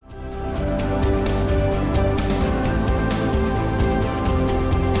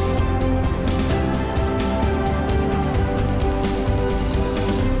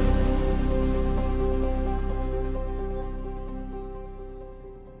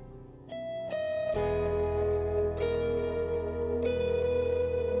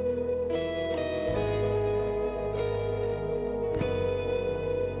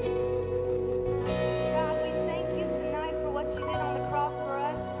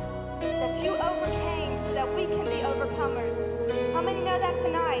that you overcame so that we can be overcomers. How many know that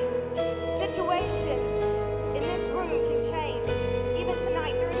tonight? Situations in this room can change, even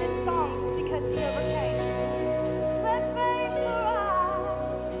tonight during this song, just because he overcame. Let faith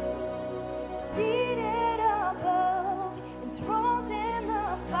arise, seated above, enthroned in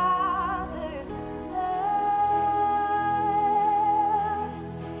the Father's love.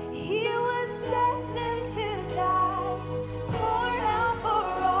 He was destined to die, poured out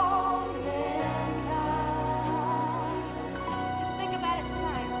for all mankind. Just think about it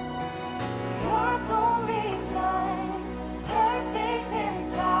tonight. God's only Son, perfect and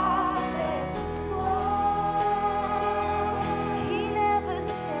spotless one. He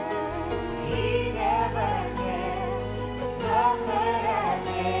never sinned, but suffered as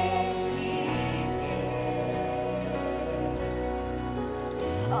if he did.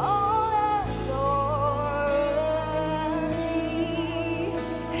 All authority,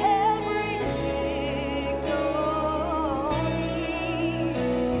 every victory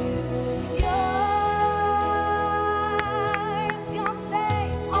is yours. You'll say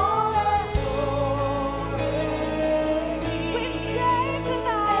all authority. We say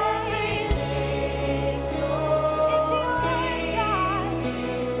tonight, every victory is yours, God.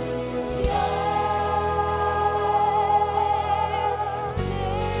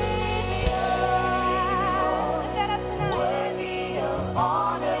 Lift that up tonight. Worthy of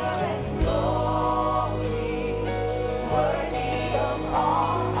honor and glory, worthy of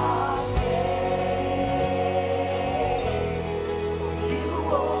all our praise. You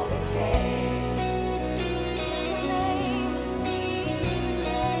overcame. His name is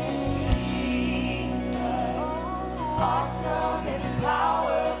Jesus, awesome in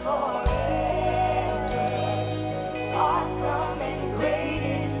power forever. Awesome and great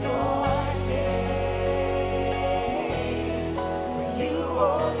is your name. You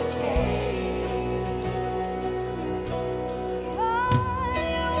overcame. God,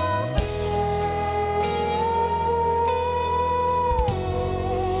 you overcame.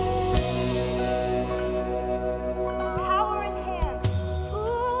 Power in hand.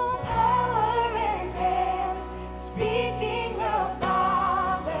 Ooh, power in hand. Speaking the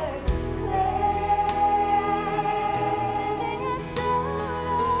Father's plan.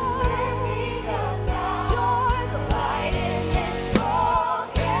 Sending us out. You're the light in this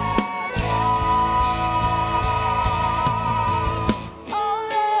broken world.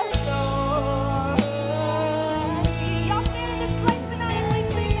 All authority. Y'all stand in this place tonight as we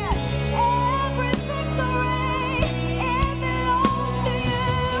sing that. Every victory, it belongs to you.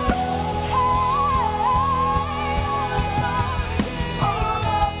 All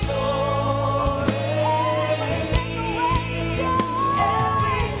authority, every situation,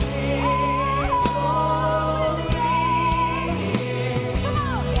 everything is Come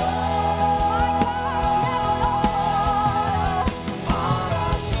on, my God never lost all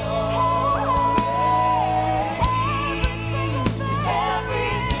every single thing,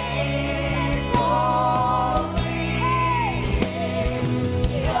 everything is yours.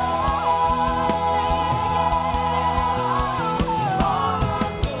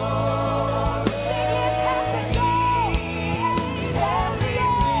 Sickness has to go.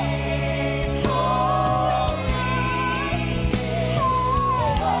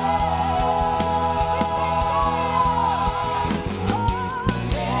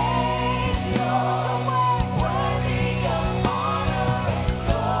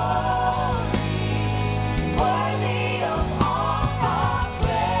 Worthy of all our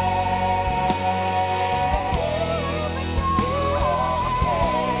praise. You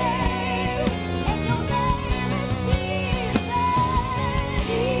overcame, and your name is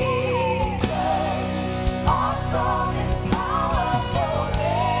Jesus. Awesome in power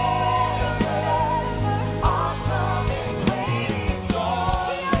forever. Awesome and great is your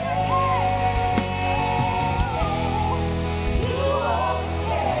name. You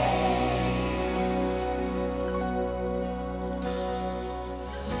overcame.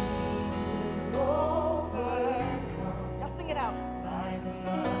 Y'all sing it out. By the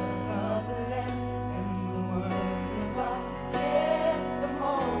blood of the Lamb and the word of our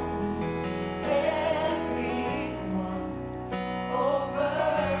testimony, everyone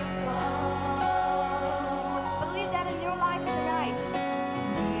overcome. Believe that in your life tonight.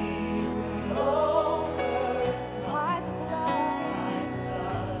 We will overcome. By the blood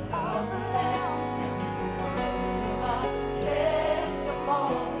of the Lamb and the word of our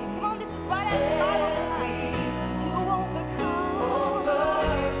testimony. Come on, this is right out of the Bible tonight. You overcome.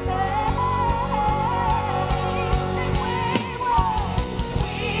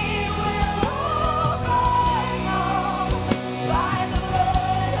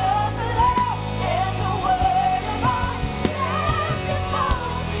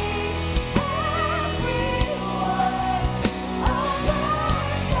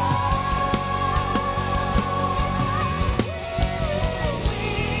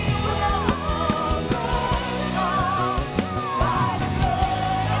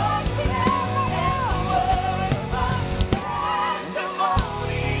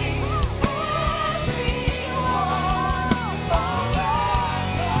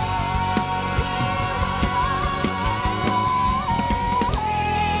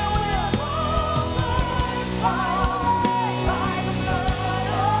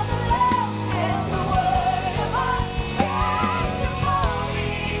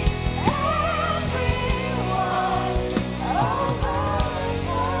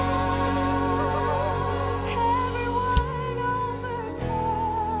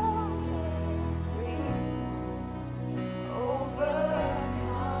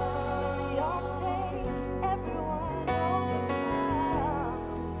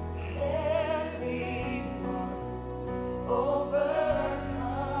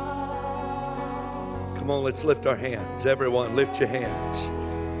 Come on, let's lift our hands. Everyone, lift your hands.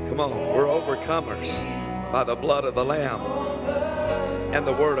 Come on, we're overcomers by the blood of the Lamb and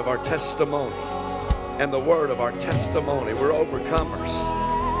the word of our testimony. And the word of our testimony. We're overcomers.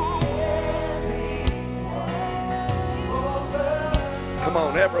 Come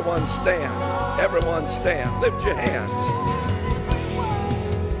on, everyone stand. Everyone stand. Lift your hands.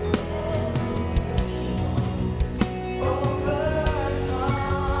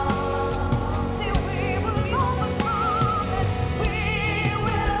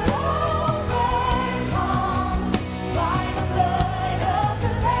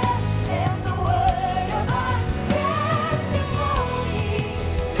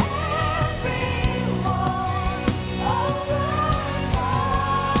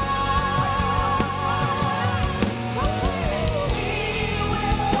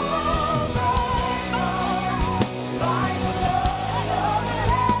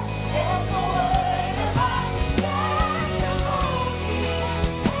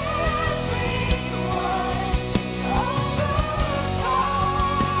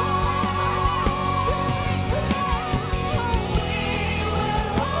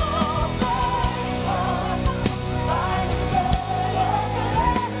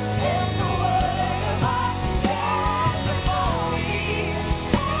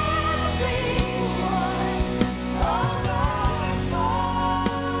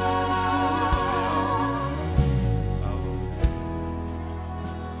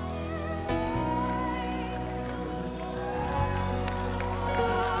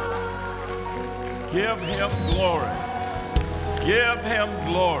 Give him glory. Give him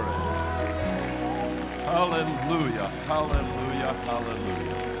glory. Hallelujah, hallelujah,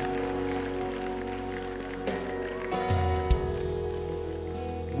 hallelujah.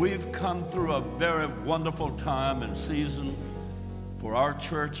 We've come through a very wonderful time and season for our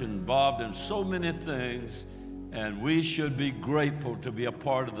church, involved in so many things, and we should be grateful to be a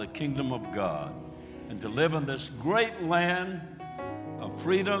part of the kingdom of God and to live in this great land of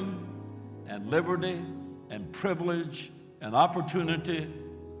freedom and liberty and privilege and opportunity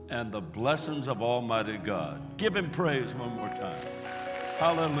and the blessings of Almighty God. Give him praise one more time.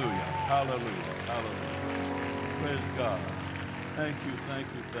 Hallelujah, hallelujah, hallelujah. Praise God. Thank you, thank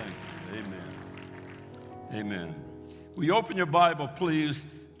you, thank you. Amen. Amen. Will you open your Bible, please,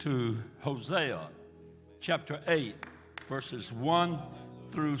 to Hosea chapter 8, verses 1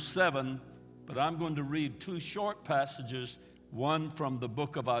 through 7. But I'm going to read two short passages, one from the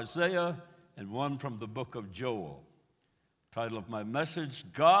book of Isaiah and one from the book of Joel. Title of my message,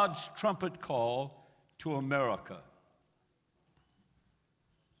 God's Trumpet Call to America.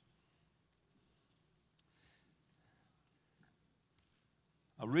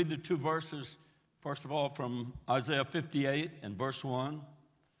 I'll read the two verses, first of all, from Isaiah 58 and verse 1.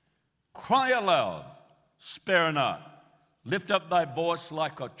 Cry aloud, spare not, lift up thy voice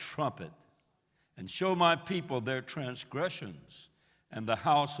like a trumpet, and show my people their transgressions, and the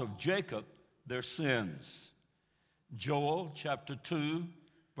house of Jacob their sins. Joel chapter 2,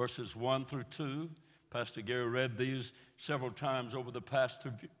 verses 1 through 2. Pastor Gary read these several times over the past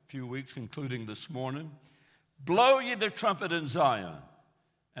few weeks, including this morning. Blow ye the trumpet in Zion,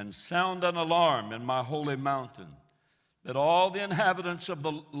 and sound an alarm in my holy mountain, that all the inhabitants of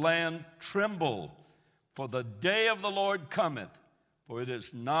the land tremble, for the day of the Lord cometh, for it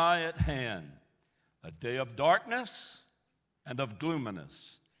is nigh at hand, a day of darkness and of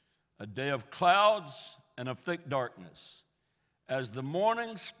gloominess, a day of clouds and of thick darkness. As the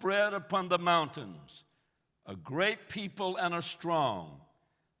morning spread upon the mountains, a great people and a strong,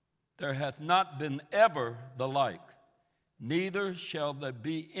 there hath not been ever the like, neither shall there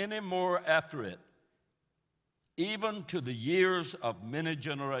be any more after it, even to the years of many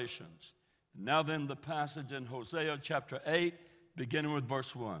generations. Now then, the passage in Hosea chapter 8, beginning with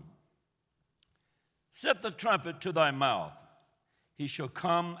verse 1. Set the trumpet to thy mouth. He shall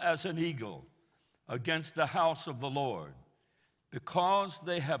come as an eagle against the house of the Lord, because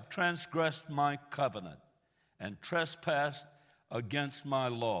they have transgressed my covenant and trespassed against my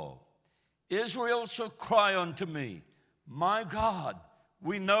law. Israel shall cry unto me, my God,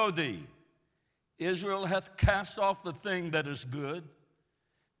 we know thee. Israel hath cast off the thing that is good.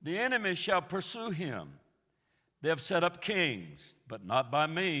 The enemy shall pursue him. They have set up kings, but not by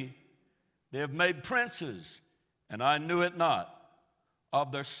me. They have made princes, and I knew it not.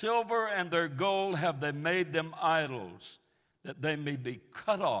 Of their silver and their gold have they made them idols, that they may be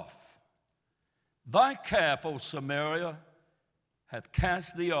cut off. Thy calf, O Samaria, hath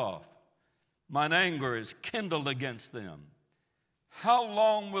cast thee off. Mine anger is kindled against them. How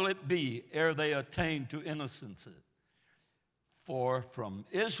long will it be ere they attain to innocency? For from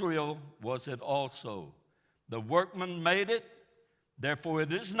Israel was it also, The workman made it, therefore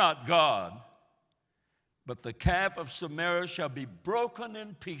it is not God. But the calf of Samaria shall be broken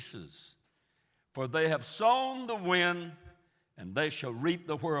in pieces, for they have sown the wind, and they shall reap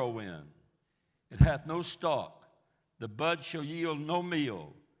the whirlwind. It hath no stalk, the bud shall yield no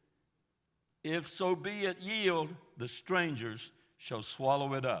meal. If so be it yield, the strangers shall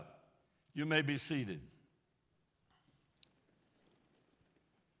swallow it up. You may be seated.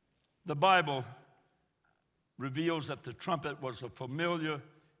 The Bible reveals that the trumpet was a familiar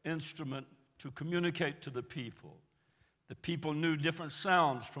instrument to communicate to the people. The people knew different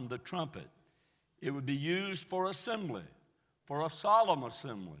sounds from the trumpet. It would be used for assembly, for a solemn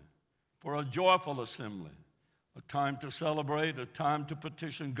assembly, for a joyful assembly, a time to celebrate, a time to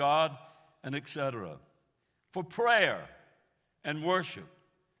petition God, and etc. For prayer and worship.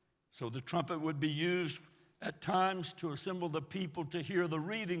 So the trumpet would be used at times to assemble the people to hear the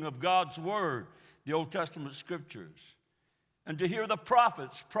reading of God's word, the Old Testament scriptures, and to hear the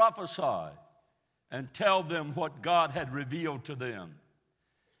prophets prophesy and tell them what God had revealed to them.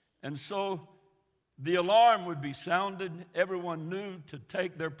 And so the alarm would be sounded. Everyone knew to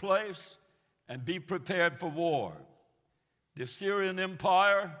take their place and be prepared for war. The Assyrian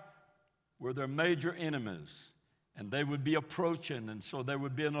Empire were their major enemies, and they would be approaching, and so there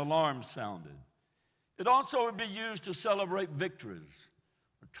would be an alarm sounded. It also would be used to celebrate victories,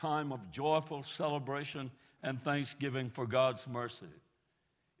 a time of joyful celebration and thanksgiving for God's mercy.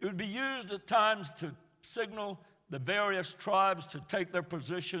 It would be used at times to signal the various tribes to take their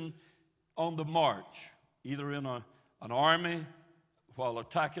position on the march, either in an army while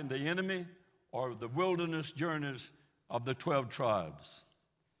attacking the enemy or the wilderness journeys of the 12 tribes.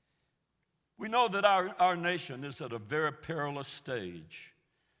 We know that our nation is at a very perilous stage.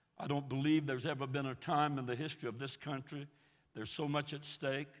 I don't believe there's ever been a time in the history of this country. There's so much at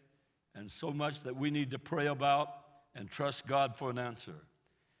stake and so much that we need to pray about and trust God for an answer.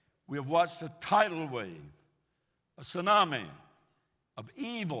 We have watched a tidal wave, a tsunami of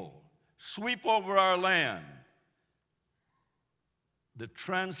evil sweep over our land. The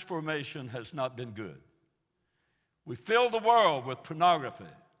transformation has not been good. We fill the world with pornography,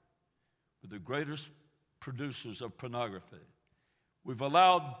 with the greatest producers of pornography. We've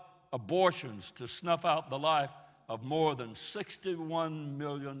allowed abortions to snuff out the life of more than 61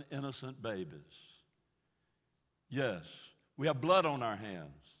 million innocent babies. Yes, we have blood on our hands.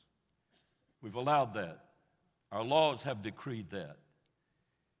 We've allowed that. Our laws have decreed that.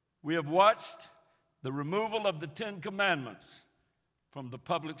 We have watched the removal of the Ten Commandments from the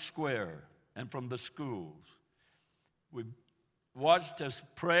public square and from the schools. We've watched as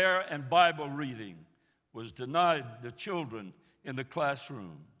prayer and Bible reading was denied the children in the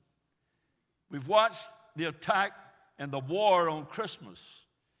classroom. We've watched the attack and the war on Christmas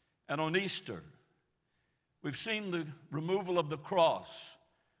and on Easter. We've seen the removal of the cross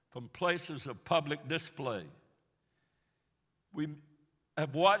from places of public display. We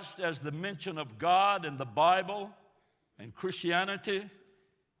have watched as the mention of God in the Bible and Christianity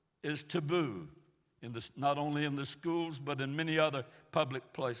is taboo, not only in the schools, but in many other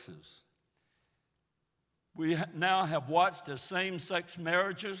public places. We now have watched as same-sex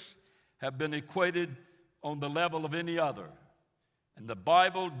marriages have been equated on the level of any other, and the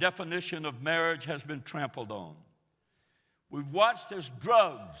Bible definition of marriage has been trampled on. We've watched as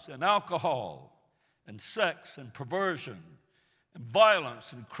drugs and alcohol and sex and perversion and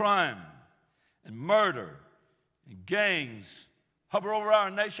violence and crime and murder and gangs hover over our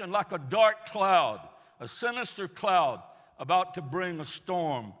nation like a dark cloud, a sinister cloud about to bring a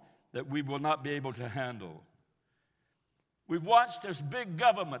storm that we will not be able to handle. We've watched as big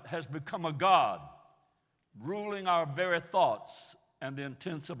government has become a god, ruling our very thoughts and the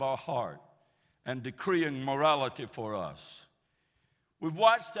intents of our heart and decreeing morality for us. We've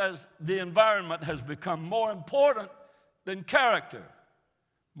watched as the environment has become more important than character,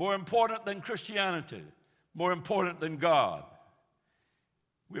 more important than Christianity, more important than God.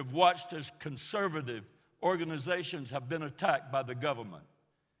 We've watched as conservative organizations have been attacked by the government,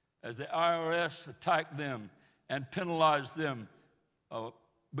 as the IRS attacked them and penalized them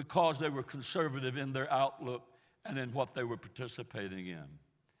because they were conservative in their outlook and in what they were participating in.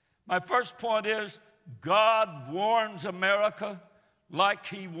 My first point is God warns America like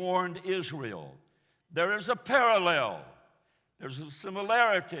he warned Israel. There is a parallel. There's a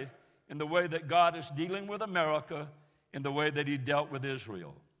similarity in the way that God is dealing with America in the way that he dealt with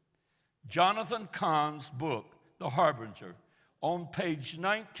Israel. Jonathan Cahn's book, The Harbinger, on page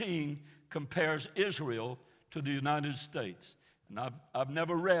 19 compares Israel to the United States. And I've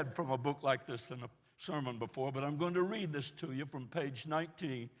never read from a book like this in a sermon before, but I'm going to read this to you from page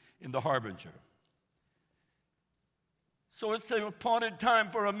 19 in The Harbinger. So it's the appointed time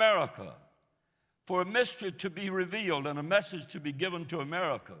for America, for a mystery to be revealed and a message to be given to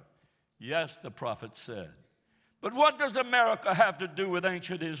America. Yes, the prophet said. But what does America have to do with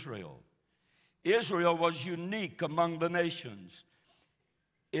ancient Israel? Israel was unique among the nations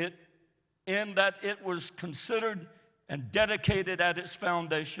in that it was considered and dedicated at its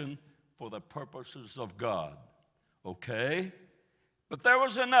foundation for the purposes of God. Okay? But there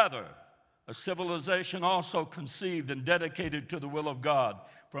was another, a civilization also conceived and dedicated to the will of God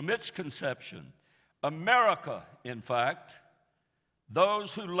from its conception. America, in fact,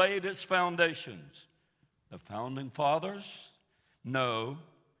 those who laid its foundations. The founding fathers? No.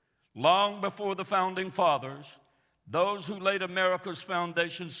 Long before the founding fathers, those who laid America's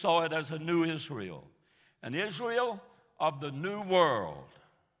foundation saw it as a new Israel, an Israel of the new world.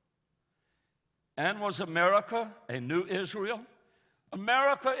 And was America a new Israel?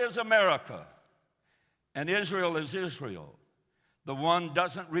 America is America, and Israel is Israel. The one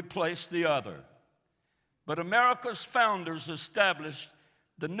doesn't replace the other. But America's founders established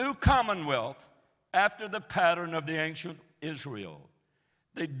the new commonwealth after the pattern of the ancient Israel.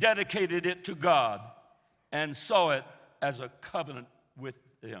 They dedicated it to God and saw it as a covenant with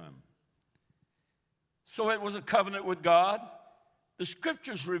Him. So it was a covenant with God. The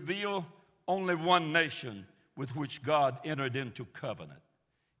scriptures reveal only one nation with which God entered into covenant,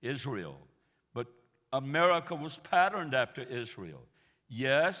 Israel. But America was patterned after Israel.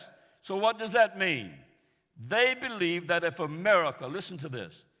 Yes, so what does that mean? They believed that if America, listen to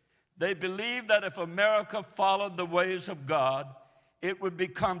this, they believed that if America followed the ways of God, it would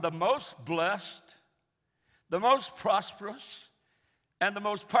become the most blessed, the most prosperous, and the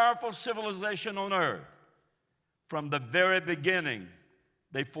most powerful civilization on earth. From the very beginning,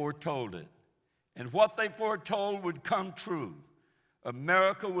 they foretold it. And what they foretold would come true.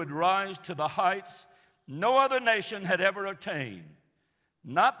 America would rise to the heights no other nation had ever attained.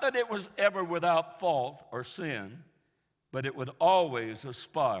 Not that it was ever without fault or sin, but it would always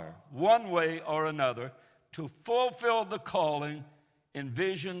aspire, one way or another, to fulfill the calling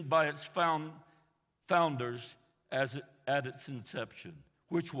envisioned by its founders at its inception,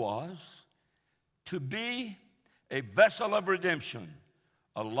 which was to be a vessel of redemption,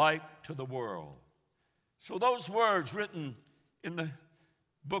 a light to the world. So those words written in the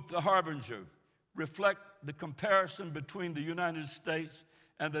book, The Harbinger, reflect the comparison between the United States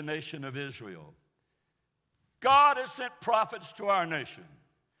and the nation of Israel. God has sent prophets to our nation,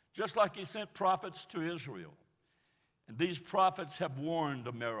 just like He sent prophets to Israel. And these prophets have warned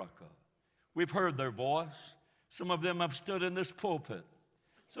America. We've heard their voice. Some of them have stood in this pulpit.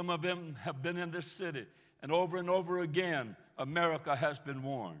 Some of them have been in this city. And over again, America has been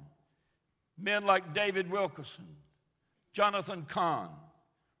warned. Men like David Wilkerson, Jonathan Cahn,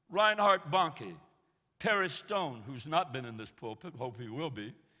 Reinhard Bonnke, Perry Stone, who's not been in this pulpit, hope he will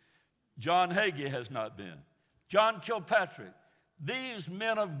be. John Hagee has not been. John Kilpatrick. These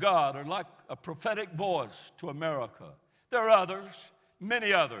men of God are like a prophetic voice to America. There are others,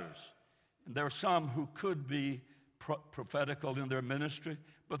 many others. And there are some who could be prophetical in their ministry,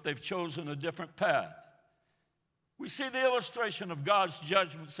 but they've chosen a different path. We see the illustration of God's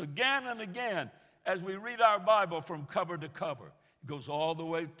judgments again and again as we read our Bible from cover to cover. It goes all the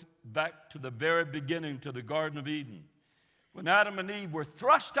way back to the very beginning, to the Garden of Eden, when Adam and Eve were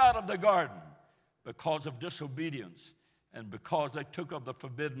thrust out of the garden because of disobedience and because they took of the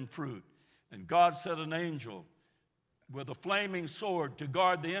forbidden fruit. And God sent an angel with a flaming sword to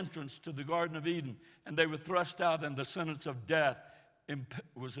guard the entrance to the Garden of Eden, and they were thrust out, and the sentence of death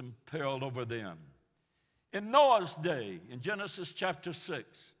was impaled over them. In Noah's day, in Genesis chapter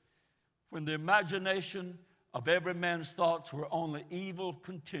 6, when the imagination of every man's thoughts were only evil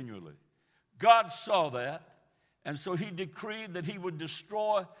continually, God saw that, and so He decreed that He would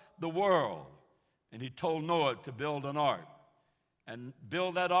destroy the world. And He told Noah to build an ark, and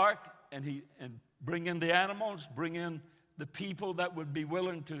build that ark, and bring in the animals, bring in the people that would be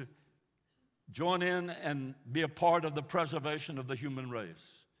willing to join in and be a part of the preservation of the human race.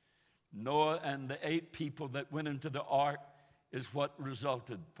 Noah and the 8 people that went into the ark is what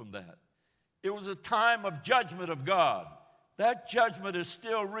resulted from that. It was a time of judgment of God. That judgment is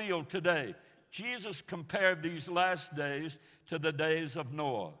still real today. Jesus compared these last days to the days of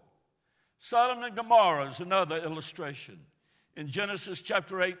Noah. Sodom and Gomorrah is another illustration in Genesis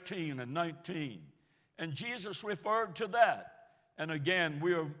chapter 18 and 19. And Jesus referred to that. And again,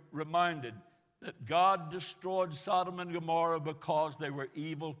 we are reminded that God destroyed Sodom and Gomorrah because they were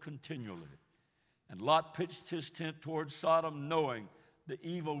evil continually. And Lot pitched his tent towards Sodom knowing the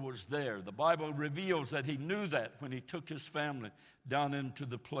evil was there. The Bible reveals that he knew that when he took his family down into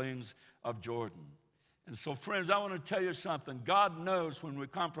the plains of Jordan. And so, friends, I want to tell you something. God knows when we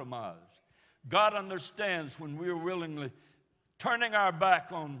compromise. God understands when we are willingly turning our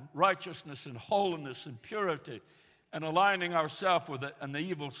back on righteousness and holiness and purity and aligning ourselves with an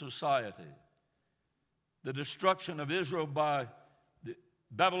evil society. The destruction of Israel by the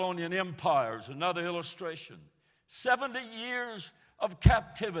Babylonian Empire is another illustration. 70 years of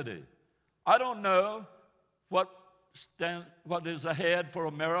captivity. I don't know what is ahead for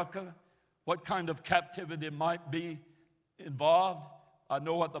America, what kind of captivity might be involved. I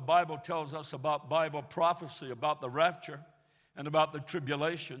know what the Bible tells us about Bible prophecy, about the rapture, and about the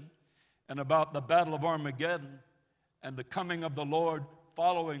tribulation, and about the battle of Armageddon, and the coming of the Lord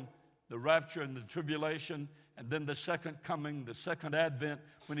following the rapture and the tribulation, and then the second coming, the second advent,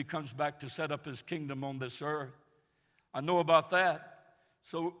 when he comes back to set up his kingdom on this earth. I know about that.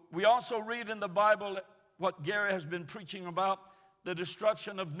 So we also read in the Bible what Gary has been preaching about, the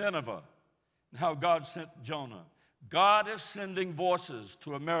destruction of Nineveh, and how God sent Jonah. God is sending voices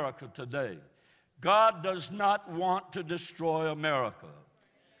to America today. God does not want to destroy America.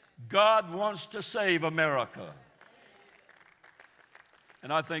 God wants to save America.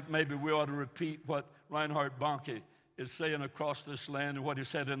 And I think maybe we ought to repeat what Reinhard Bonnke is saying across this land and what he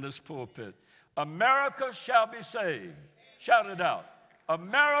said in this pulpit. America shall be saved. Shout it out.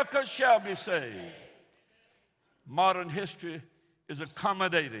 America shall be saved. Modern history is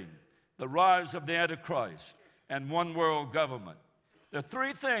accommodating the rise of the Antichrist and one world government. There are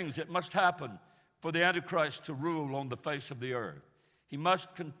three things that must happen for the Antichrist to rule on the face of the earth. He must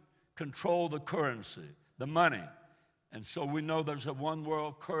control the currency, the money. And so we know there's a one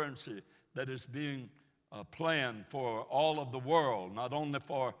world currency that is being planned for all of the world, not only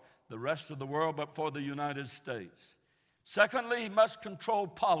for the rest of the world, but for the United States. Secondly, he must control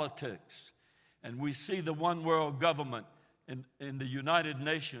politics. And we see the one world government in the United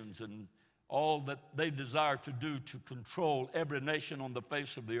Nations and all that they desire to do to control every nation on the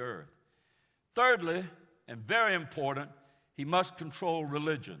face of the earth. Thirdly, and very important, he must control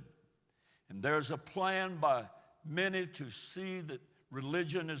religion. And there's a plan by many to see that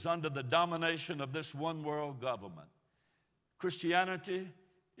religion is under the domination of this one world government. Christianity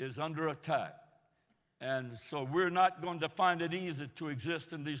is under attack. And so we're not going to find it easy to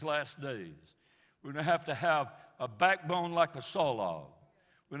exist in these last days. We're going to have a backbone like a saw log.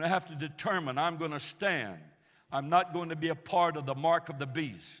 We're going to have to determine, I'm going to stand. I'm not going to be a part of the mark of the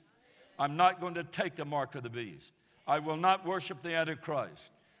beast. I'm not going to take the mark of the beast. I will not worship the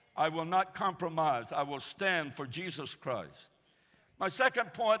Antichrist. I will not compromise. I will stand for Jesus Christ. My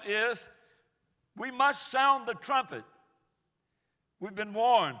second point is we must sound the trumpet. We've been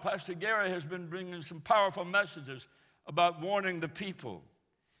warned. Pastor Gary has been bringing some powerful messages about warning the people.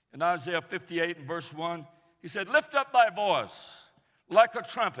 In Isaiah 58 and verse 1, he said, lift up thy voice like a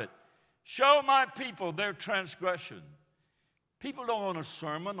trumpet. Show my people their transgression. People don't want a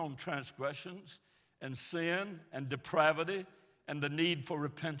sermon on transgressions and sin and depravity and the need for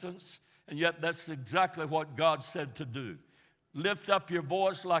repentance. And yet that's exactly what God said to do. Lift up your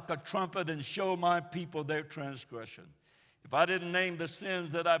voice like a trumpet and show my people their transgression. If I didn't name the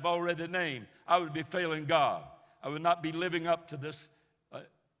sins that I've already named, I would be failing God. I would not be living up to this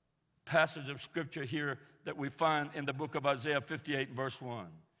passage of Scripture here that we find in the book of Isaiah 58 and verse 1.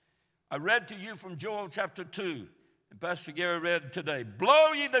 I read to you from Joel chapter 2, and Pastor Gary read today,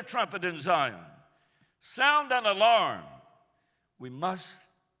 blow ye the trumpet in Zion, sound an alarm. We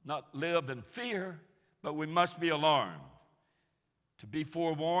must not live in fear, but we must be alarmed. To be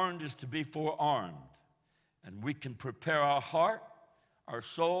forewarned is to be forearmed. And we can prepare our heart, our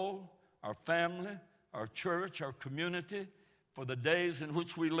soul, our family, our church, our community for the days in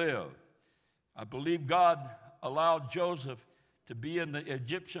which we live. I believe God allowed Joseph to be in the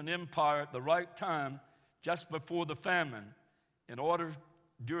Egyptian empire at the right time, just before the famine, in order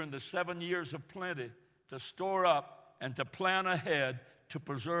during the 7 years of plenty to store up and to plan ahead to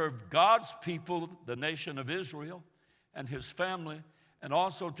preserve God's people, the nation of Israel, and his family, and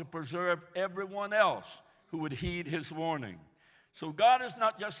also to preserve everyone else who would heed his warning. So God is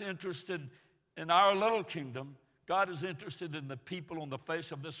not just interested in our little kingdom. God is interested in the people on the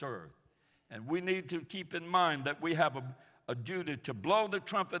face of this earth. And we need to keep in mind that we have a duty to blow the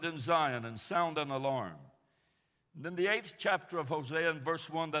trumpet in Zion and sound an alarm. And then the 8th chapter of Hosea in verse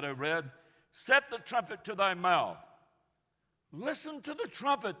 1 that I read, set the trumpet to thy mouth. Listen to the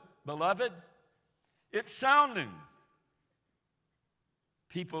trumpet, beloved. It's sounding.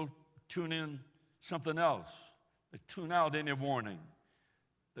 People tune in something else. They tune out any warning.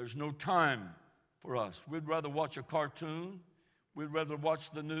 There's no time for us. We'd rather watch a cartoon. We'd rather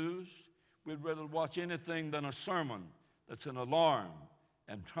watch the news. We'd rather watch anything than a sermon that's an alarm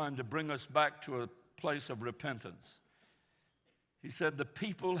and trying to bring us back to a place of repentance. He said, the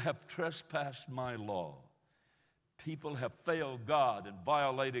people have trespassed my law. People have failed God in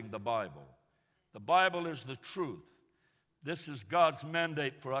violating the Bible. The Bible is the truth. This is God's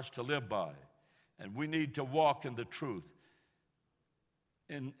mandate for us to live by, and we need to walk in the truth.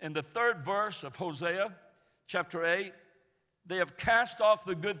 In the third verse of Hosea, chapter 8, they have cast off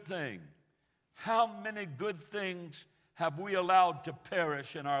the good thing. How many good things have we allowed to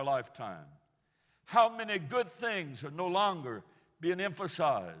perish in our lifetime? How many good things are no longer being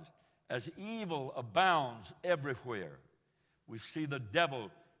emphasized as evil abounds everywhere? We see the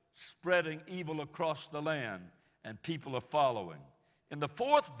devil spreading evil across the land, and people are following. In the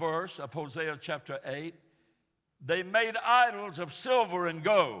fourth verse of Hosea chapter 8, they made idols of silver and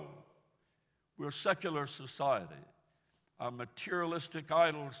gold. We're a secular society. Our materialistic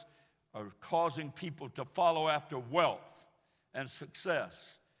idols are causing people to follow after wealth and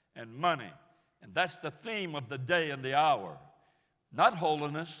success and money. And that's the theme of the day and the hour. Not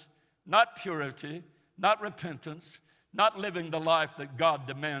holiness, not purity, not repentance, not living the life that God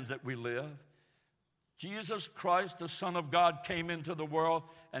demands that we live. Jesus Christ, the Son of God, came into the world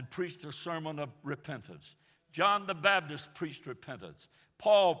and preached a sermon of repentance. John the Baptist preached repentance.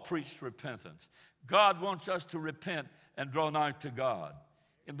 Paul preached repentance. God wants us to repent and draw nigh to God.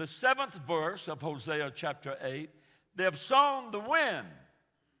 In the seventh verse of Hosea chapter 8, they have sown the wind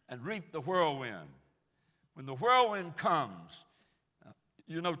and reaped the whirlwind. When the whirlwind comes,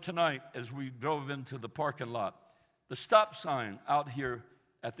 you know, tonight as we drove into the parking lot, the stop sign out here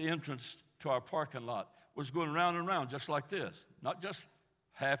at the entrance to our parking lot was going round and round just like this. Not just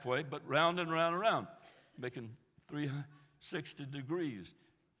halfway, but round and round and round, making 360 degrees.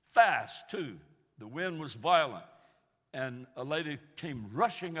 Fast, too. The wind was violent. And a lady came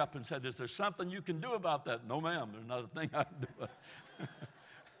rushing up and said, is there something you can do about that? No, ma'am, there's not a thing I can do.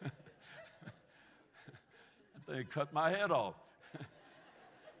 That thing cut my head off.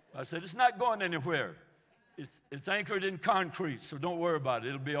 I said, it's not going anywhere. It's anchored in concrete, so don't worry about it.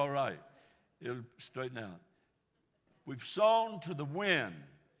 It'll be all right. It'll straighten out. We've sown to the wind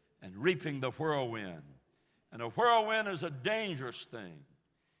and reaping the whirlwind. And a whirlwind is a dangerous thing.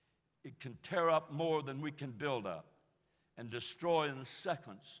 It can tear up more than we can build up and destroy in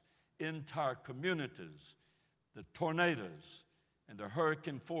seconds entire communities. The tornadoes and the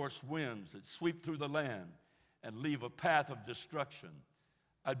hurricane-force winds that sweep through the land and leave a path of destruction.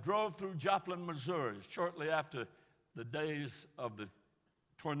 I drove through Joplin, Missouri, shortly after the days of the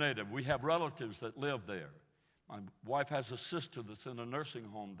tornado. We have relatives that live there. My wife has a sister that's in a nursing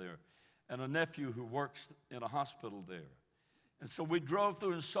home there and a nephew who works in a hospital there. And so we drove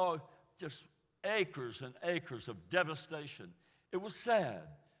through and saw just acres and acres of devastation. It was sad.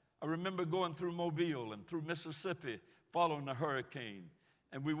 I remember going through Mobile and through Mississippi following a hurricane.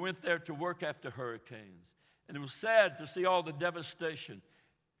 And we went there to work after hurricanes. And it was sad to see all the devastation.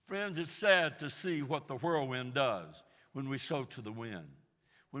 Friends, it's sad to see what the whirlwind does when we sow to the wind.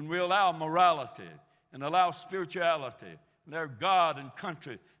 When we allow morality and allow spirituality and our God and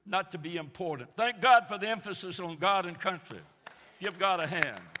country not to be important. Thank God for the emphasis on God and country. Give God a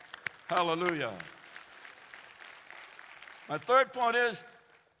hand. Hallelujah. My third point is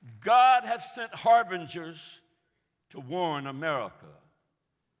God has sent harbingers to warn America.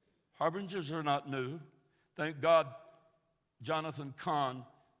 Harbingers are not new. Thank God Jonathan Cahn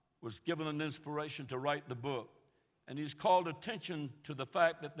was given an inspiration to write the book. And he's called attention to the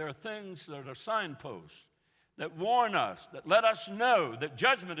fact that there are things that are signposts that warn us, that let us know that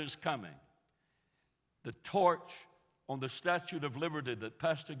judgment is coming. The torch on the Statue of Liberty that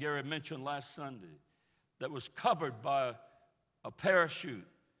Pastor Gary mentioned last Sunday that was covered by a parachute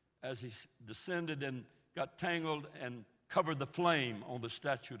as he descended and got tangled and covered the flame on the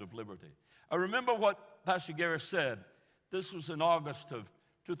Statue of Liberty. I remember what Pastor Gary said. This was in August of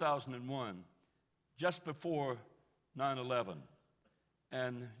 2001, just before 9/11.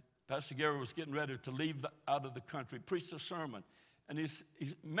 And Pastor Gary was getting ready to leave out of the country, preached a sermon, and he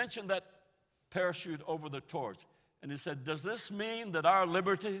mentioned that parachute over the torch. And he said, does this mean that our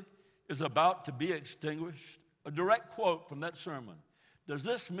liberty is about to be extinguished? A direct quote from that sermon. Does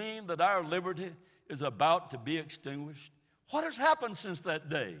this mean that our liberty is about to be extinguished? What has happened since that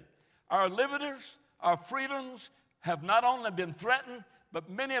day? Our liberties, our freedoms have not only been threatened, but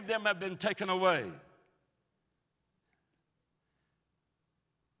many of them have been taken away.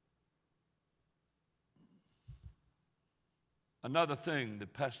 Another thing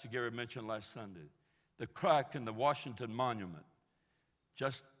that Pastor Gary mentioned last Sunday, the crack in the Washington Monument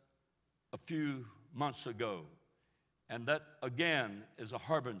just a few months ago. And that, again, is a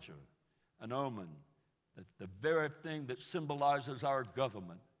harbinger, an omen, that the very thing that symbolizes our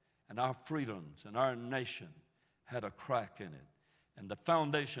government and our freedoms and our nation had a crack in it. And the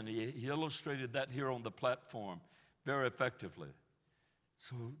foundation, he illustrated that here on the platform very effectively.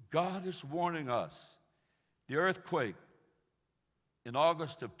 So God is warning us. The earthquake in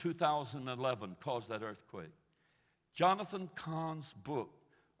August of 2011 caused that earthquake. Jonathan Cahn's book,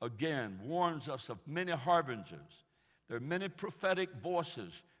 again, warns us of many harbingers. There are many prophetic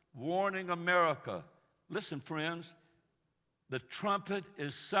voices warning America. Listen, friends, the trumpet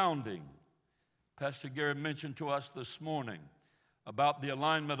is sounding. Pastor Gary mentioned to us this morning about the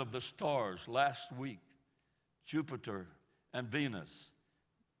alignment of the stars last week, Jupiter and Venus,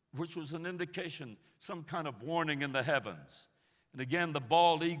 which was an indication, some kind of warning in the heavens. And again, the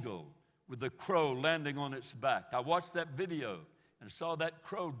bald eagle with the crow landing on its back. I watched that video and saw that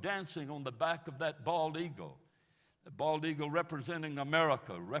crow dancing on the back of that bald eagle. The bald eagle representing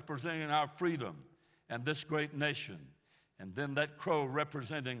America, representing our freedom and this great nation. And then that crow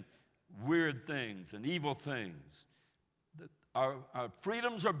representing weird things and evil things. Our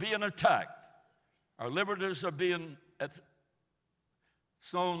freedoms are being attacked. Our liberties are being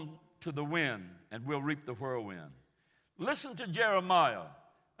sown to the wind, and we'll reap the whirlwind. Listen to Jeremiah,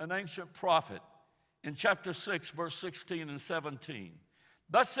 an ancient prophet, in chapter 6, verse 16 and 17.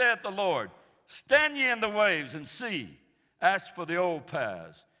 Thus saith the Lord, stand ye in the waves and see, ask for the old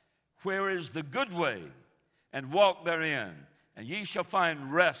paths, where is the good way, and walk therein, and ye shall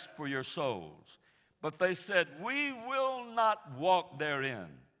find rest for your souls. But they said, we will not walk therein.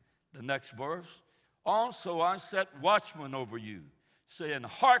 The next verse, also I set watchmen over you, saying,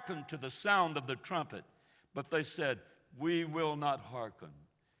 hearken to the sound of the trumpet. But they said, we will not hearken.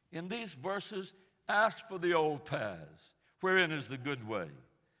 In these verses, ask for the old paths, wherein is the good way.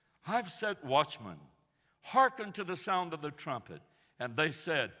 I've set watchmen, hearken to the sound of the trumpet. And they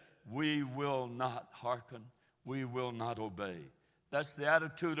said, we will not hearken, we will not obey. That's the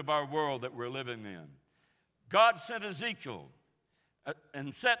attitude of our world that we're living in. God sent Ezekiel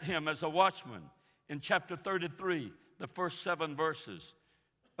and set him as a watchman in chapter 33, the first 7 verses.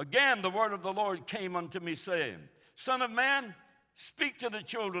 Again, the word of the Lord came unto me, saying, Son of man, speak to the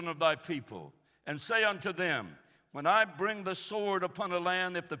children of thy people, and say unto them, when I bring the sword upon a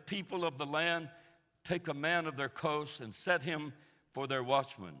land, if the people of the land take a man of their coast and set him for their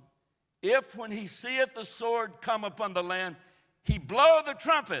watchman, if when he seeth the sword come upon the land, he blow the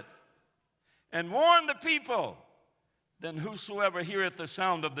trumpet and warn the people, then whosoever heareth the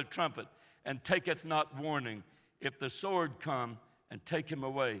sound of the trumpet and taketh not warning, if the sword come and take him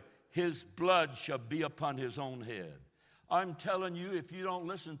away, his blood shall be upon his own head. I'm telling you, if you don't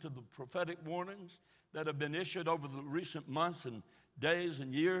listen to the prophetic warnings that have been issued over the recent months and days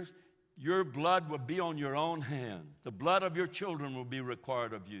and years, your blood will be on your own hand. The blood of your children will be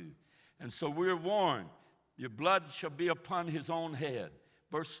required of you. And so we're warned, your blood shall be upon his own head.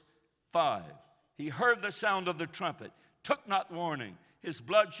 Verse 5, he heard the sound of the trumpet, took not warning. His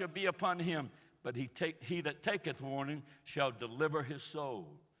blood shall be upon him, but he that taketh warning shall deliver his soul.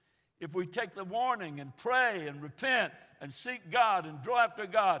 If we take the warning and pray and repent and seek God and draw after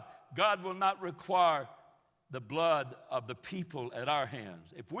God, God will not require the blood of the people at our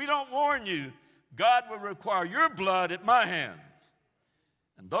hands. If we don't warn you, God will require your blood at my hands.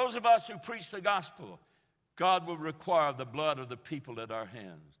 And those of us who preach the gospel, God will require the blood of the people at our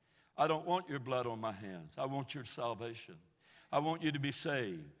hands. I don't want your blood on my hands. I want your salvation. I want you to be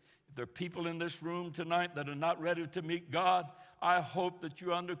saved. If there are people in this room tonight that are not ready to meet God, I hope that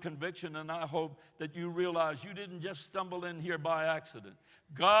you're under conviction, and I hope that you realize you didn't just stumble in here by accident.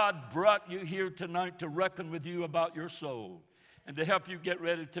 God brought you here tonight to reckon with you about your soul and to help you get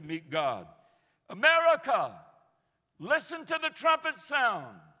ready to meet God. America, listen to the trumpet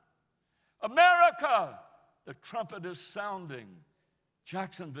sound. America, the trumpet is sounding.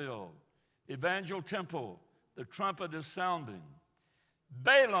 Jacksonville, Evangel Temple, the trumpet is sounding.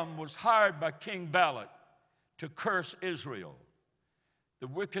 Balaam was hired by King Balak to curse Israel. The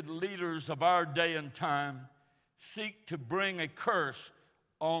wicked leaders of our day and time seek to bring a curse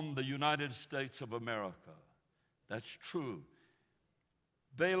on the United States of America. That's true.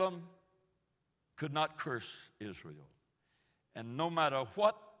 Balaam could not curse Israel. And no matter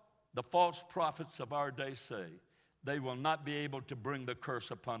what the false prophets of our day say, they will not be able to bring the curse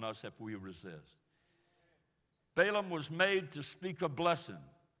upon us if we resist. Balaam was made to speak a blessing.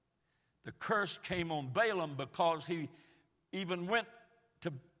 The curse came on Balaam because he even went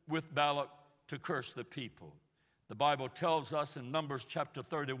with Balak to curse the people. The Bible tells us in Numbers chapter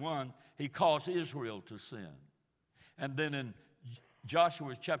 31, he caused Israel to sin. And then in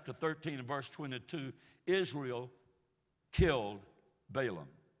Joshua chapter 13 and verse 22, Israel killed Balaam.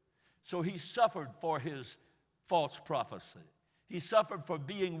 So he suffered for his false prophecy. He suffered for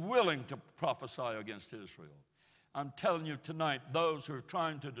being willing to prophesy against Israel. I'm telling you tonight, those who are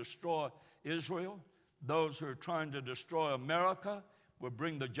trying to destroy Israel, those who are trying to destroy America, will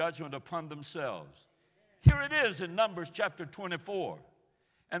bring the judgment upon themselves. Here it is in Numbers chapter 24.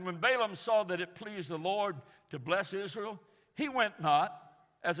 And when Balaam saw that it pleased the Lord to bless Israel, he went not,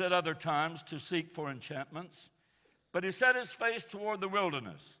 as at other times, to seek for enchantments, but he set his face toward the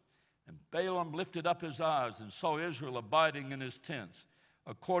wilderness. And Balaam lifted up his eyes and saw Israel abiding in his tents,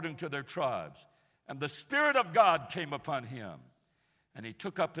 according to their tribes. And the Spirit of God came upon him. And he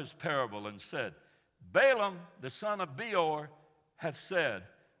took up his parable and said, Balaam, the son of Beor, hath said,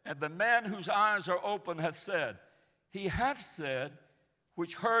 and the man whose eyes are open hath said, he hath said,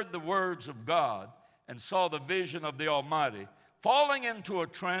 which heard the words of God and saw the vision of the Almighty, falling into a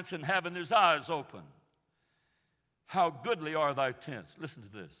trance and having his eyes open. How goodly are thy tents. Listen to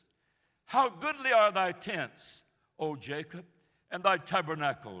this. How goodly are thy tents, O Jacob, and thy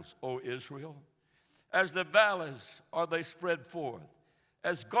tabernacles, O Israel. As the valleys are they spread forth,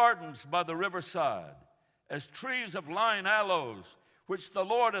 as gardens by the riverside, as trees of lign aloes, which the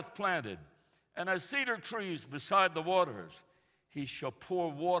Lord hath planted, and as cedar trees beside the waters. He shall pour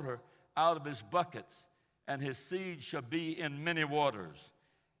water out of his buckets, and his seed shall be in many waters.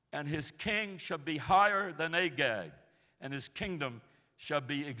 And his king shall be higher than Agag, and his kingdom shall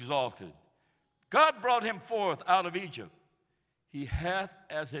be exalted. God brought him forth out of Egypt. He hath,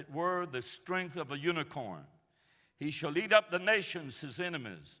 as it were, the strength of a unicorn. He shall eat up the nations, his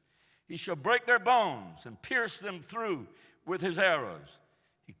enemies. He shall break their bones and pierce them through with his arrows.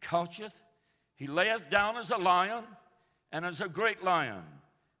 He coucheth, he layeth down as a lion and as a great lion.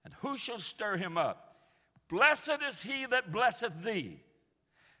 And who shall stir him up? Blessed is he that blesseth thee,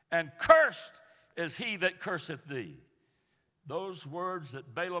 and cursed is he that curseth thee. Those words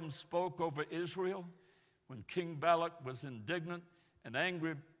that Balaam spoke over Israel when King Balak was indignant and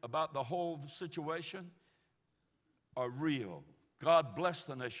angry about the whole situation are real. God blessed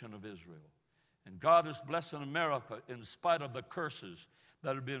the nation of Israel. And God is blessing America in spite of the curses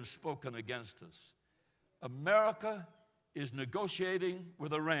that are being spoken against us. America is negotiating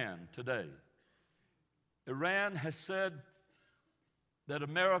with Iran today. Iran has said that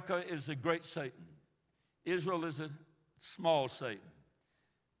America is the great Satan. Israel is a small Satan.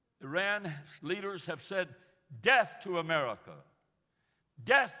 Iran's leaders have said, death to America,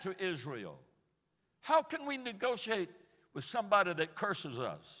 death to Israel. How can we negotiate with somebody that curses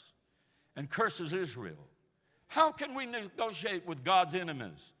us and curses Israel? How can we negotiate with God's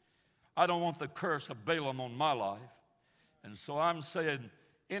enemies? I don't want the curse of Balaam on my life. And so I'm saying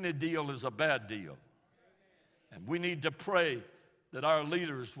any deal is a bad deal. And we need to pray that our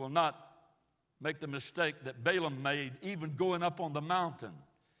leaders will not make the mistake that Balaam made, even going up on the mountain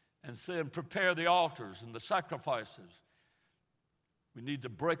and saying, prepare the altars and the sacrifices. We need to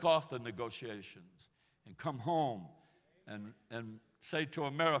break off the negotiations and come home and say to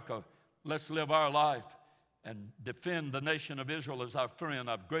America, let's live our life and defend the nation of Israel as our friend,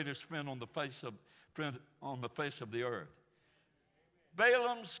 our greatest friend on the face of the earth.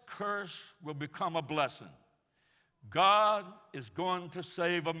 Balaam's curse will become a blessing. God is going to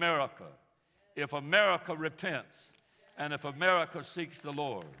save America if America repents and if America seeks the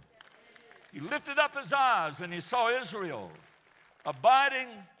Lord. He lifted up his eyes and he saw Israel abiding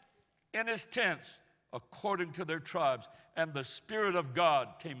in his tents according to their tribes, and the Spirit of God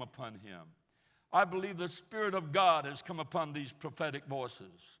came upon him. I believe the Spirit of God has come upon these prophetic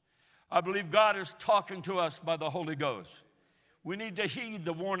voices. I believe God is talking to us by the Holy Ghost. We need to heed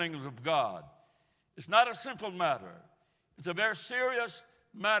the warnings of God. It's not a simple matter. It's a very serious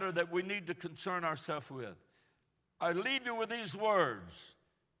matter that we need to concern ourselves with. I leave you with these words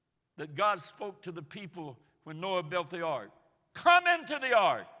that God spoke to the people when Noah built the ark. Come into the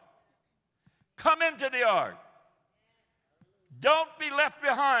ark. Come into the ark. Don't be left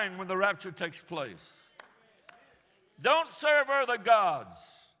behind when the rapture takes place. Don't serve other gods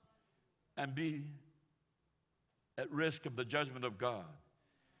and be at risk of the judgment of God.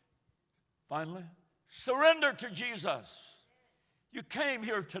 Finally, surrender to Jesus. You came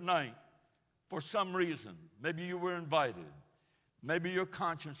here tonight for some reason. Maybe you were invited. Maybe your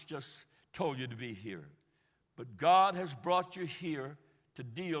conscience just told you to be here. But God has brought you here to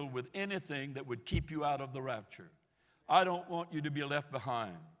deal with anything that would keep you out of the rapture. I don't want you to be left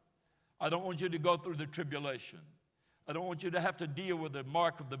behind. I don't want you to go through the tribulation. I don't want you to have to deal with the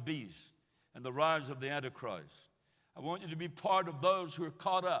mark of the beast and the rise of the Antichrist. I want you to be part of those who are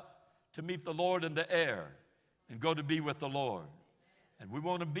caught up to meet the Lord in the air and go to be with the Lord. And we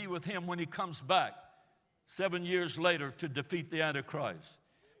want to be with him when he comes back 7 years later to defeat the Antichrist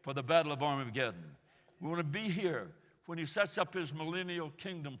for the battle of Armageddon. We want to be here when he sets up his millennial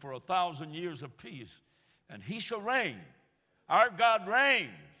kingdom for 1,000 years of peace. And he shall reign. Our God reigns,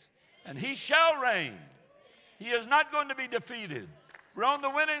 and he shall reign. He is not going to be defeated. We're on the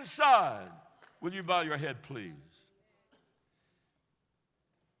winning side. Will you bow your head, please?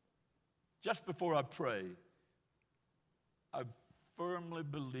 Just before I pray, I firmly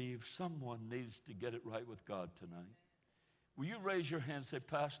believe someone needs to get it right with God tonight. Will you raise your hand and say,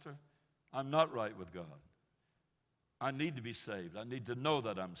 Pastor, I'm not right with God. I need to be saved. I need to know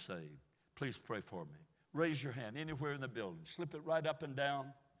that I'm saved. Please pray for me. Raise your hand anywhere in the building. Slip it right up and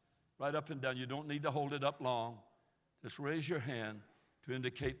down. Right up and down. You don't need to hold it up long. Just raise your hand to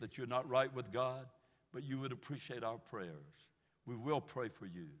indicate that you're not right with God, but you would appreciate our prayers. We will pray for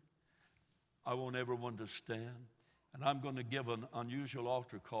you. I want everyone to stand, and I'm going to give an unusual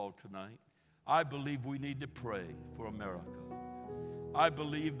altar call tonight. I believe we need to pray for America. I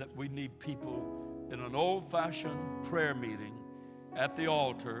believe that we need people in an old-fashioned prayer meeting at the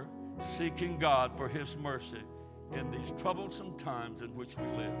altar seeking God for his mercy in these troublesome times in which we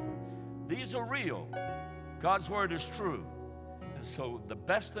live. These are real. God's word is true. And so the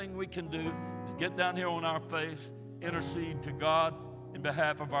best thing we can do is get down here on our face, intercede to God in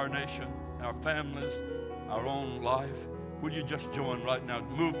behalf of our nation, our families, our own life. Would you just join right now?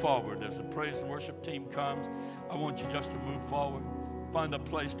 Move forward as the praise and worship team comes. I want you just to move forward. Find a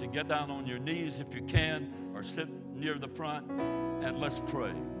place to get down on your knees if you can, or sit near the front, and let's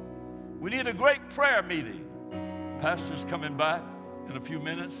pray. We need a great prayer meeting. Pastor's coming back in a few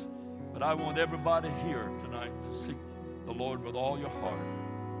minutes, but I want everybody here tonight to seek the Lord with all your heart.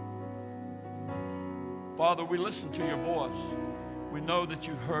 Father, we listen to your voice. We know that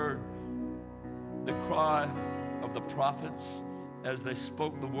you heard the cry of the prophets as they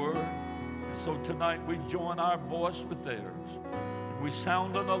spoke the word. And so tonight we join our voice with theirs. And we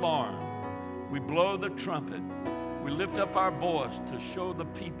sound an alarm. We blow the trumpet. We lift up our voice to show the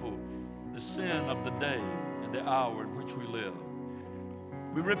people the sin of the day and the hour in which we live.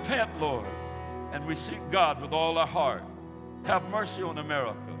 We repent, Lord, and we seek God with all our heart. Have mercy on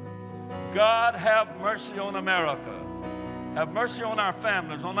America. God, have mercy on America. Have mercy on our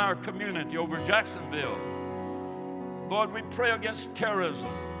families, on our community over Jacksonville. Lord, we pray against terrorism.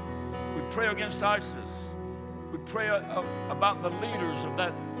 We pray against ISIS. We pray about the leaders of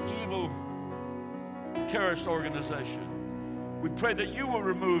that evil terrorist organization. We pray that you will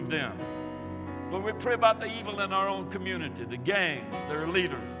remove them. Lord, we pray about the evil in our own community, the gangs, their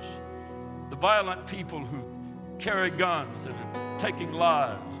leaders, the violent people who carry guns and are taking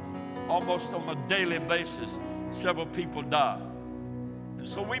lives. Almost on a daily basis, several people die. And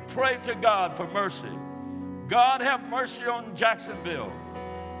so we pray to God for mercy. God, have mercy on Jacksonville.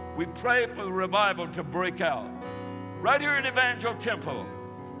 We pray for the revival to break out. Right here in Evangel Temple,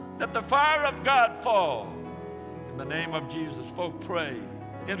 let the fire of God fall. In the name of Jesus, folk pray,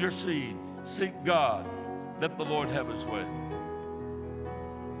 intercede, seek God. Let the Lord have his way.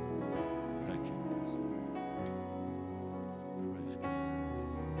 Thank you. Praise God.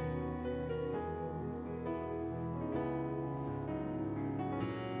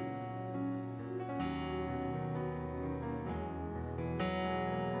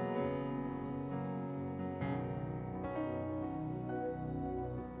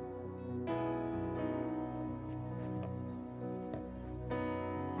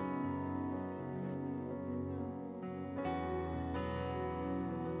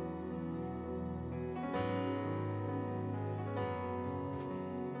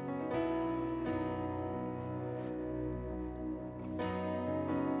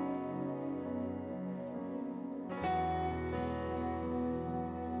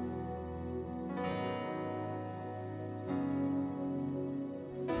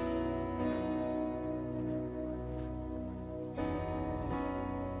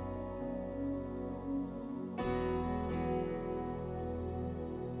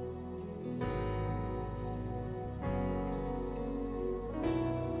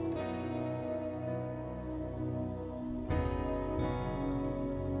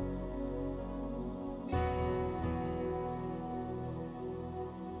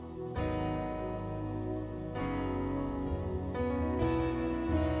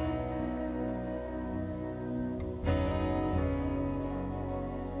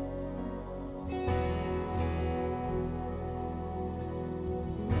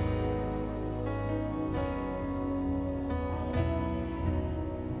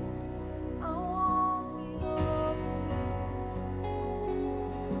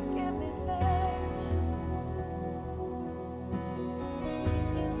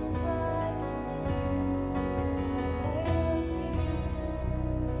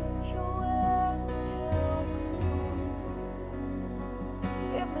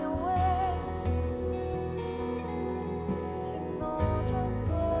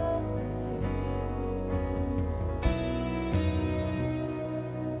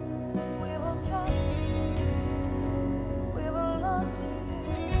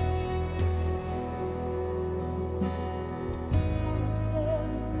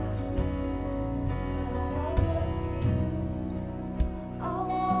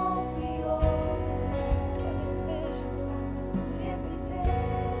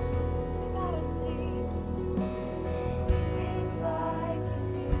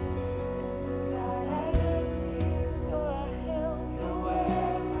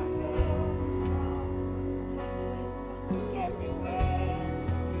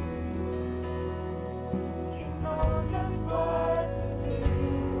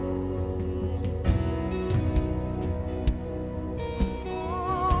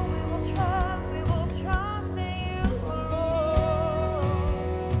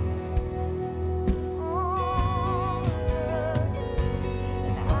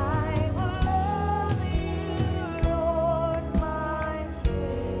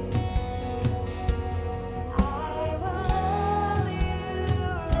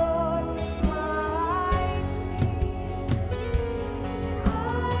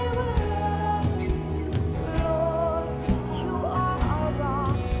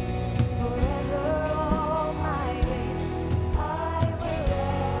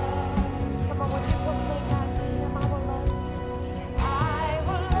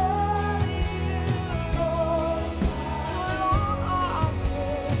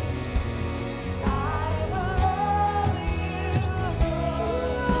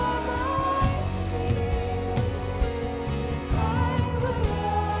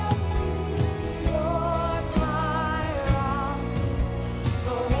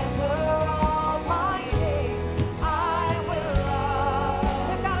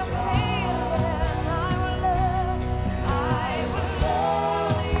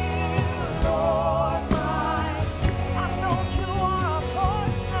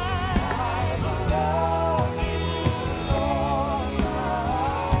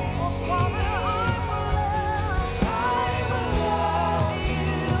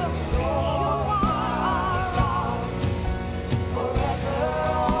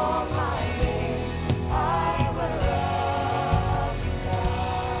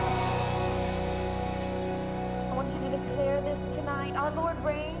 our Lord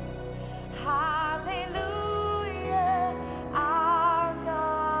reigns. Hallelujah, our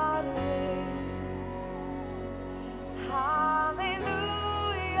God reigns. Hallelujah,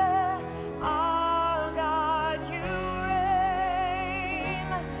 our God, you reign.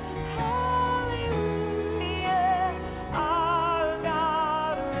 Hallelujah, our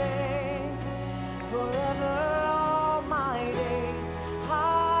God reigns forever all my days.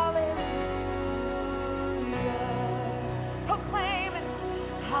 Hallelujah. Proclaim it.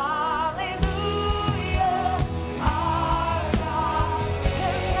 Hallelujah, our God.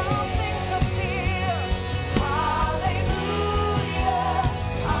 There's nothing to fear. Hallelujah,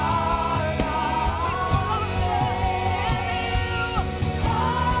 our God. We trust in you.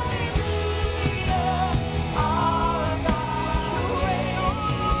 Hallelujah, our God. You reign, O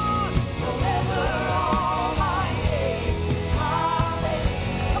Lord, forever all my days.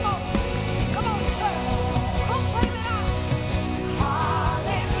 Hallelujah. Come on, church. Proclaim it out.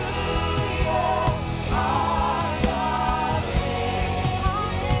 Hallelujah, our God reigns.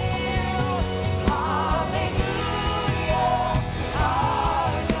 Hallelujah,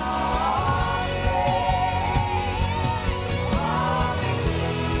 our God reigns.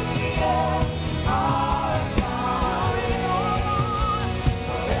 Hallelujah, our God reigns.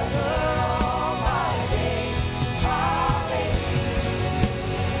 Forever all my days.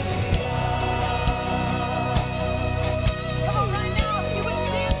 Come on, right now, if you would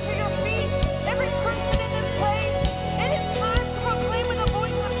stand to your feet, every person in this place, it is time to proclaim with a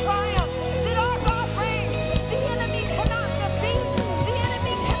voice of triumph that our God reigns. The enemy cannot defeat, the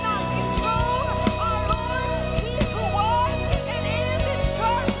enemy cannot dethrone our Lord. He who was and is in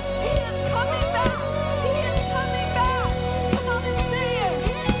charge, he is coming back. He is coming back. Come on and say it.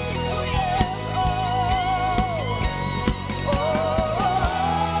 Oh, yes.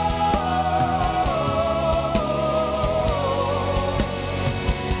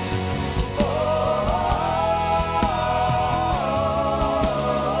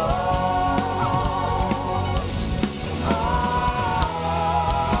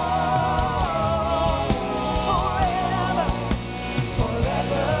 Forever,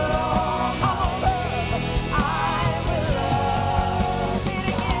 forever, all I will love. Say it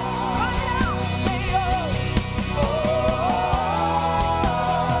again, cry it out, say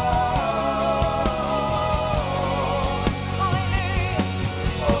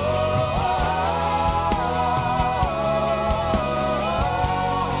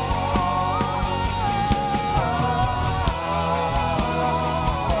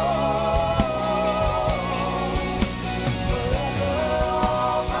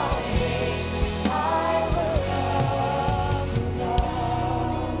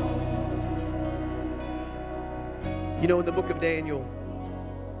You know, in the book of Daniel,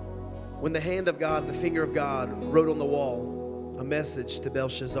 when the hand of God, the finger of God wrote on the wall a message to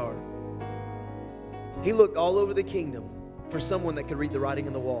Belshazzar, he looked all over the kingdom for someone that could read the writing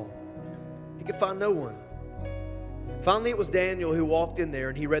on the wall. He could find no one. Finally, it was Daniel who walked in there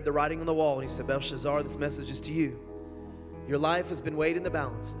and he read the writing on the wall and he said, Belshazzar, this message is to you. Your life has been weighed in the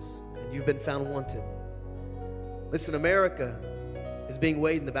balances and you've been found wanted. Listen, America is being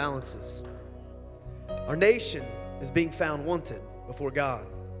weighed in the balances. Our nation is being found wanted before God.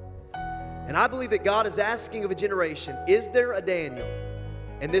 And I believe that God is asking of a generation, is there a Daniel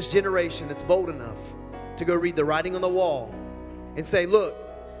in this generation that's bold enough to go read the writing on the wall and say, look,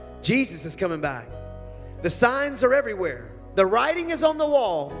 Jesus is coming back. The signs are everywhere. The writing is on the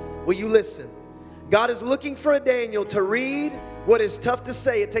wall. Will you listen? God is looking for a Daniel to read what is tough to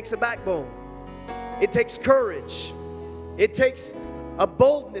say. It takes a backbone. It takes courage. It takes a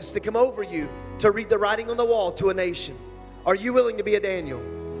boldness to come over you to read the writing on the wall to a nation. Are you willing to be a Daniel?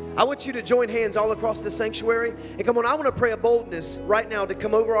 I want you to join hands all across the sanctuary. And come on, I want to pray a boldness right now to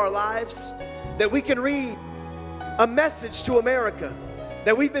come over our lives, that we can read a message to America,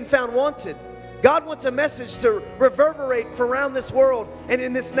 that we've been found wanted. God wants a message to reverberate from around this world and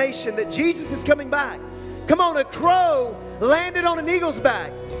in this nation that Jesus is coming back. Come on, a crow landed on an eagle's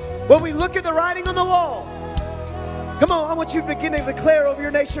back. When we look at the writing on the wall, come on, I want you to begin to declare over your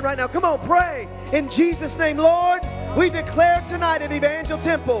nation right now. Come on, pray in Jesus' name. Lord, we declare tonight at Evangel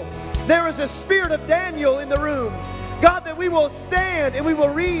Temple, there is a spirit of Daniel in the room. God, that we will stand and we will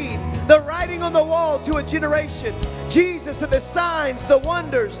read the writing on the wall to a generation. Jesus and the signs, the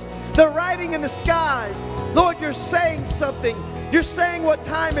wonders, the writing in the skies. Lord, you're saying something. You're saying what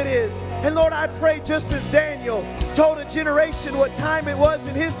time it is. And Lord, I pray just as Daniel told a generation what time it was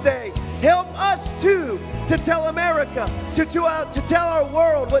in his day, help us too to tell America, to tell our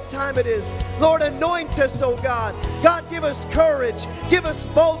world what time it is. Lord, anoint us, oh God. God, give us courage. Give us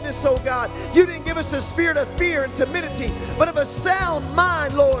boldness, oh God. You didn't give us a spirit of fear and timidity, but of a sound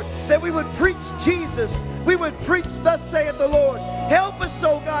mind, Lord, that we would preach Jesus. We would preach, thus saith the Lord. Help us,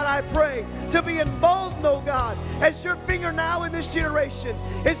 oh God, I pray, to be emboldened, oh God, as your finger now in this generation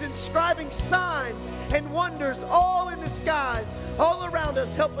is inscribing signs and wonders all in the skies, all around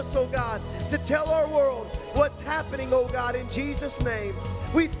us. Help us, oh God, to tell our world what's happening, oh God, in Jesus' name.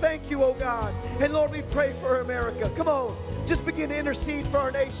 We thank you, oh God. And Lord, we pray for America. Come on, just begin to intercede for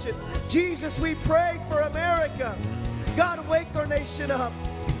our nation. Jesus, we pray for America. God, wake our nation up.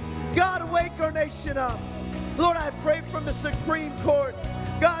 God, wake our nation up. Lord, I pray from the Supreme Court,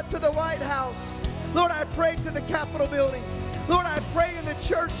 God, to the White House. Lord, I pray to the Capitol building. Lord, I pray in the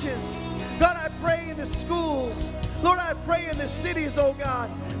churches. God, I pray in the schools. Lord, I pray in the cities, oh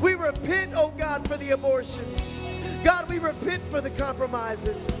God. We repent, oh God, for the abortions. God, we repent for the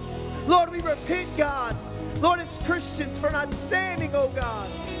compromises. Lord, we repent, God, Lord, as Christians for not standing, oh God.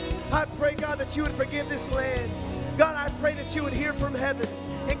 I pray, God, that you would forgive this land. God, I pray that you would hear from heaven.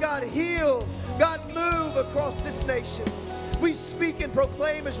 And God, heal. God, move across this nation. We speak and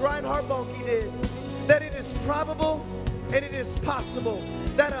proclaim as Reinhard Bonnke did, that it is probable and it is possible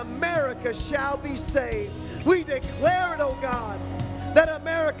that America shall be saved. We declare it, oh God, that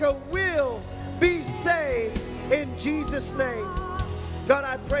America will be saved in Jesus' name. God,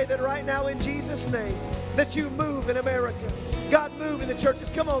 I pray that right now in Jesus' name, that you move in America. God, move in the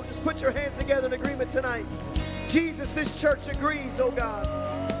churches. Come on, just put your hands together in agreement tonight. Jesus, this church agrees, oh God.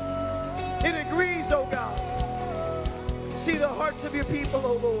 It agrees, oh God. See the hearts of your people,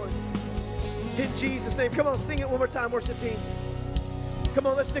 oh Lord. In Jesus' name. Come on, sing it one more time, worship team. Come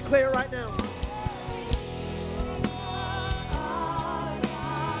on, let's declare right now.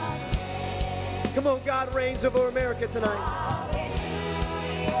 Come on, God reigns over America tonight.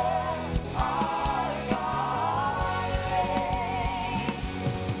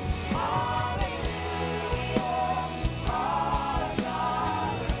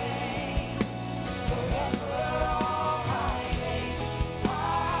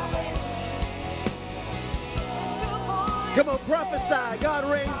 Come on, prophesy. God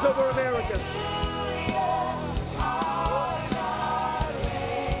reigns over America.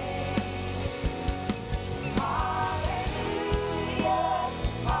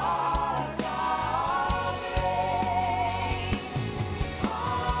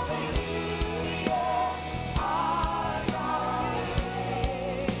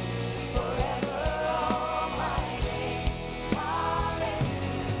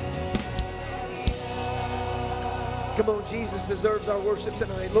 Come on, Jesus deserves our worship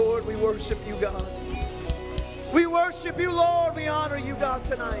tonight. Lord, we worship you, God. We worship you, Lord. We honor you, God,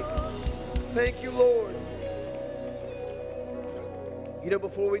 tonight. Thank you, Lord. You know,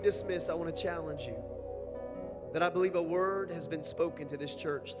 before we dismiss, I want to challenge you that I believe a word has been spoken to this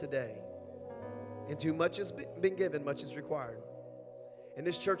church today. And too much has been given, much is required. And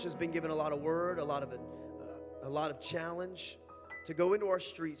this church has been given a lot of word, a lot of challenge to go into our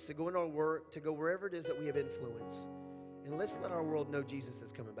streets, to go into our work, to go wherever it is that we have influence. And let's let our world know Jesus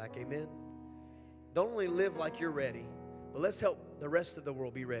is coming back. Amen. Don't only live like you're ready, but let's help the rest of the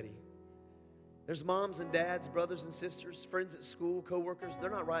world be ready. There's moms and dads, brothers and sisters, friends at school, co-workers.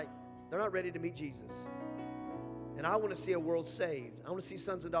 They're not right. They're not ready to meet Jesus. And I want to see a world saved. I want to see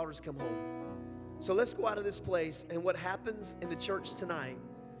sons and daughters come home. So let's go out of this place, and what happens in the church tonight,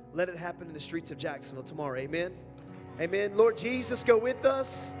 let it happen in the streets of Jacksonville tomorrow. Amen. Amen. Lord Jesus, go with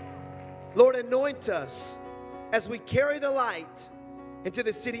us. Lord, anoint us as we carry the light into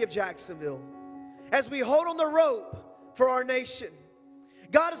the city of Jacksonville, as we hold on the rope for our nation.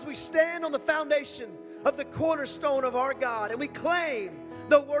 God, as we stand on the foundation of the cornerstone of our God, and we claim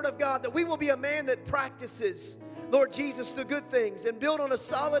the word of God, that we will be a man that practices, Lord Jesus, the good things and build on a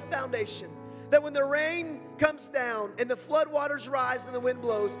solid foundation, that when the rain comes down and the floodwaters rise and the wind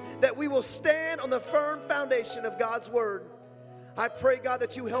blows, that we will stand on the firm foundation of God's word. I pray, God,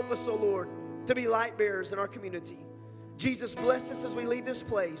 that you help us, oh Lord, to be light bearers in our community. Jesus, bless us as we leave this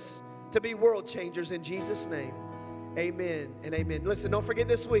place to be world changers in Jesus' name. Amen and amen. Listen, don't forget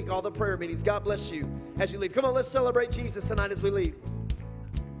this week, all the prayer meetings. God bless you as you leave. Come on, let's celebrate Jesus tonight as we leave.